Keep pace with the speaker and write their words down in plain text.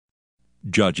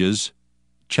Judges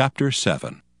chapter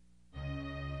 7.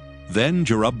 Then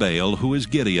Jerubbaal, who is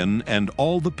Gideon, and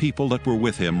all the people that were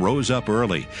with him rose up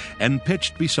early, and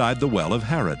pitched beside the well of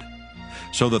Harod,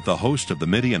 so that the host of the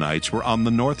Midianites were on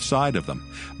the north side of them,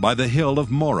 by the hill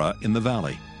of Moreh in the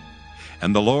valley.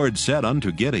 And the Lord said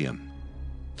unto Gideon,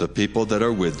 The people that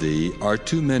are with thee are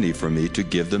too many for me to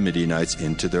give the Midianites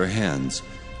into their hands,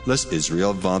 lest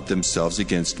Israel vaunt themselves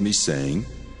against me, saying,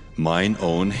 Mine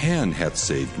own hand hath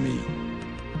saved me.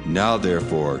 Now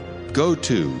therefore, go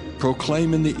to,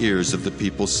 proclaim in the ears of the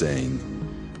people, saying,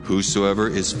 Whosoever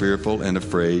is fearful and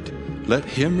afraid, let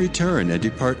him return and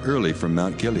depart early from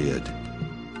Mount Gilead.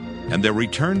 And there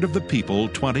returned of the people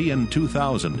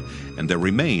 22,000, and there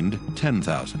remained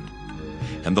 10,000.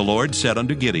 And the Lord said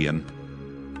unto Gideon,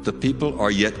 The people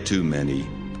are yet too many.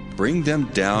 Bring them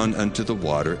down unto the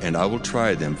water, and I will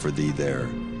try them for thee there.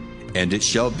 And it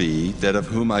shall be, that of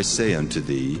whom I say unto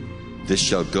thee, This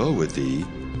shall go with thee,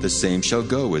 the same shall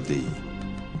go with thee.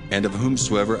 And of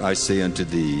whomsoever I say unto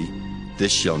thee,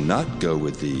 This shall not go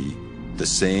with thee, the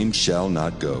same shall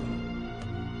not go.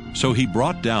 So he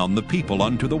brought down the people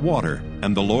unto the water,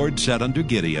 and the Lord said unto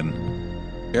Gideon,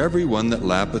 Every one that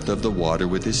lappeth of the water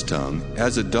with his tongue,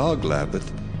 as a dog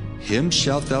lappeth, him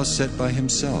shalt thou set by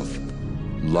himself.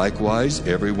 Likewise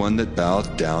every one that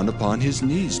boweth down upon his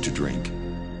knees to drink.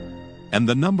 And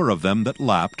the number of them that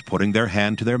lapped, putting their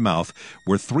hand to their mouth,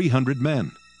 were 300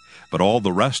 men. But all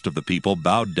the rest of the people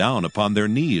bowed down upon their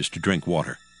knees to drink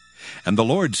water. And the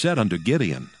Lord said unto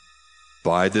Gideon,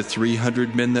 By the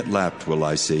 300 men that lapped will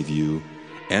I save you,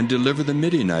 and deliver the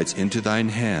Midianites into thine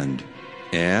hand.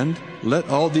 And let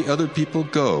all the other people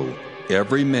go,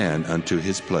 every man unto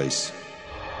his place.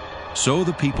 So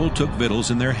the people took victuals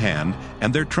in their hand,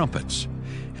 and their trumpets.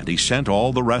 And he sent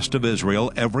all the rest of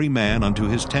Israel, every man unto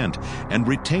his tent, and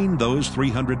retained those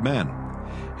 300 men.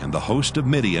 And the host of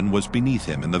Midian was beneath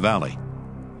him in the valley.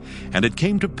 And it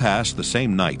came to pass the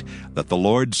same night that the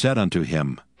Lord said unto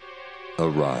him,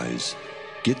 Arise,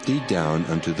 get thee down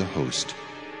unto the host,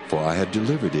 for I have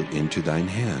delivered it into thine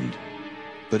hand.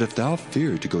 But if thou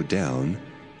fear to go down,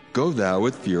 go thou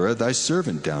with Phurah thy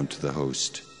servant down to the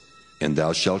host, and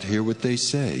thou shalt hear what they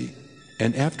say,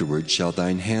 and afterward shall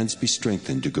thine hands be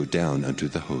strengthened to go down unto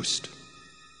the host.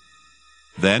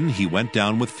 Then he went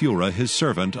down with Phurah his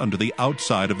servant unto the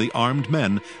outside of the armed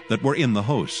men that were in the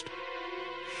host.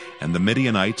 And the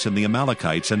Midianites and the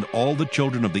Amalekites and all the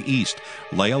children of the east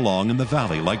lay along in the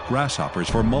valley like grasshoppers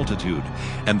for multitude,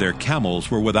 and their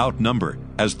camels were without number,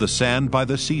 as the sand by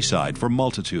the seaside for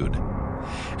multitude.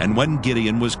 And when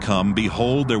Gideon was come,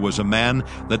 behold, there was a man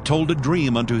that told a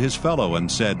dream unto his fellow, and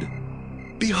said,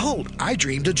 Behold, I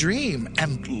dreamed a dream,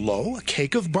 and lo, a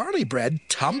cake of barley bread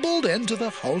tumbled into the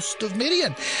host of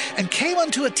Midian, and came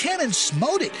unto a tent, and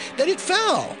smote it, that it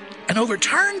fell, and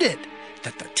overturned it,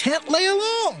 that the tent lay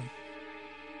alone.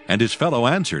 And his fellow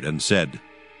answered and said,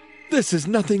 This is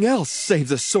nothing else save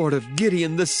the sword of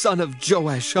Gideon the son of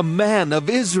Joash, a man of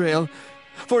Israel.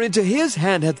 For into his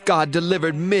hand hath God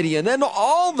delivered Midian and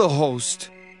all the host.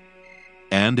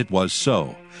 And it was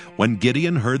so, when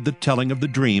Gideon heard the telling of the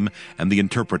dream and the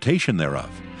interpretation thereof,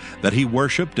 that he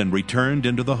worshipped and returned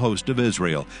into the host of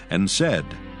Israel, and said,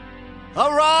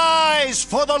 Arise,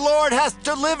 for the Lord hath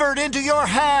delivered into your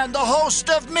hand the host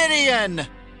of Midian.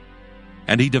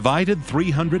 And he divided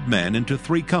 300 men into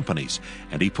 3 companies,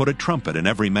 and he put a trumpet in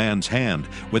every man's hand,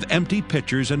 with empty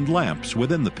pitchers and lamps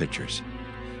within the pitchers.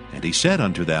 And he said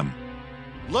unto them,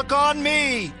 Look on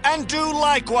me, and do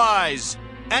likewise.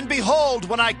 And behold,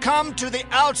 when I come to the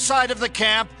outside of the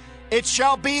camp, it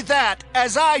shall be that,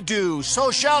 as I do, so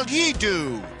shall ye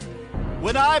do.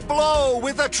 When I blow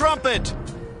with a trumpet,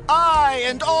 I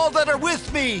and all that are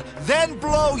with me, then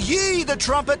blow ye the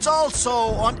trumpets also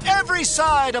on every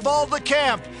side of all the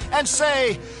camp, and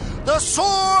say, The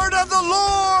sword of the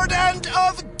Lord and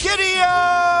of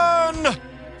Gideon!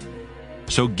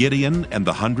 So Gideon and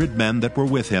the 100 men that were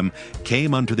with him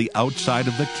came unto the outside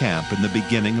of the camp in the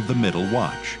beginning of the middle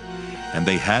watch. And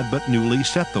they had but newly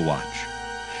set the watch.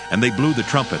 And they blew the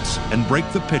trumpets, and brake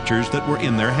the pitchers that were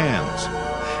in their hands.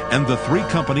 And the 3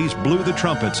 companies blew the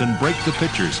trumpets, and brake the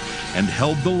pitchers, and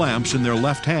held the lamps in their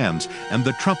left hands, and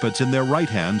the trumpets in their right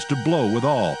hands to blow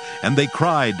withal. And they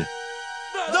cried,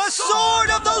 The sword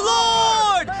of the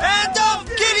Lord and of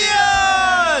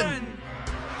Gideon!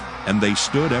 And they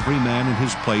stood every man in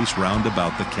his place round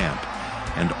about the camp.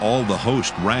 And all the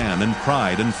host ran and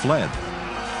cried and fled.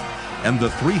 And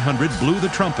the 300 blew the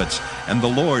trumpets, and the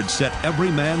Lord set every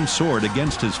man's sword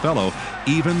against his fellow,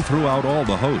 even throughout all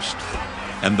the host.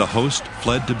 And the host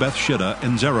fled to Bethshittah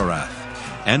and Zererath,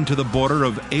 and to the border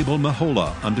of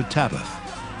Abel-Meholah unto Tabbath.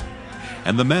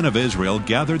 And the men of Israel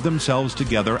gathered themselves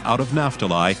together out of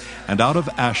Naphtali, and out of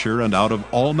Asher, and out of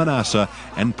all Manasseh,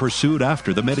 and pursued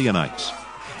after the Midianites.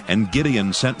 And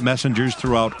Gideon sent messengers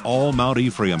throughout all Mount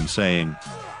Ephraim, saying,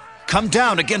 Come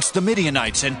down against the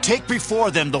Midianites, and take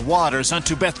before them the waters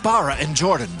unto Bethbara and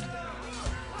Jordan.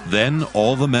 Then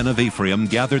all the men of Ephraim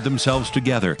gathered themselves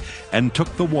together, and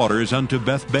took the waters unto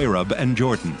Bethbarab and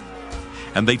Jordan.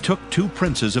 And they took 2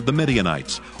 princes of the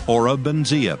Midianites, Oreb and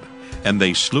Zeeb. And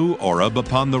they slew Oreb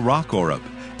upon the rock Oreb,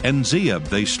 and Zeeb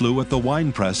they slew at the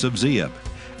winepress of Zeeb,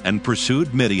 and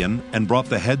pursued Midian, and brought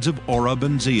the heads of Oreb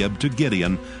and Zeeb to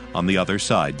Gideon on the other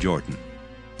side Jordan.